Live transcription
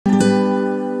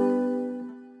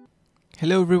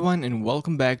Hello everyone and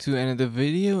welcome back to another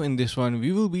video. In this one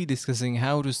we will be discussing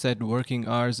how to set working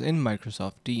hours in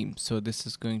Microsoft Teams. So this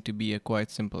is going to be a quite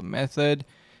simple method.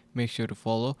 Make sure to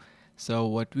follow. So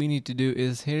what we need to do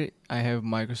is here I have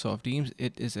Microsoft Teams.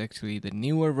 It is actually the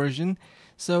newer version.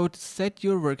 So to set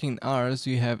your working hours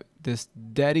you have this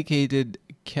dedicated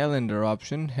calendar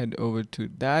option. Head over to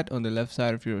that on the left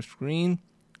side of your screen.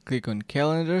 Click on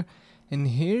calendar and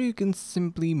here you can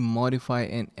simply modify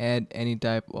and add any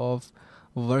type of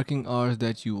working hours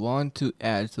that you want to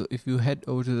add. So if you head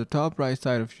over to the top right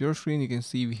side of your screen, you can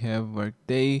see we have work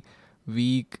day,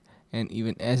 week, and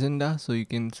even agenda. So you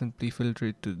can simply filter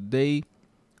it to day,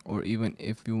 or even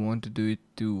if you want to do it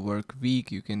to work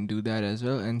week, you can do that as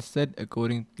well and set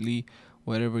accordingly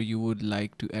whatever you would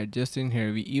like to adjust. In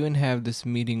here we even have this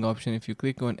meeting option. If you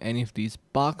click on any of these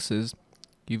boxes,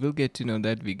 you will get to know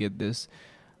that we get this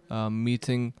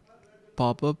meeting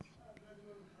pop-up.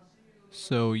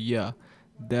 So yeah,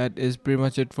 that is pretty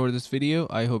much it for this video.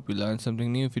 I hope you learned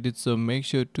something new. If you did so, make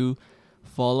sure to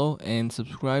follow and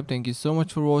subscribe. Thank you so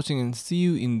much for watching and see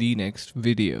you in the next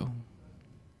video.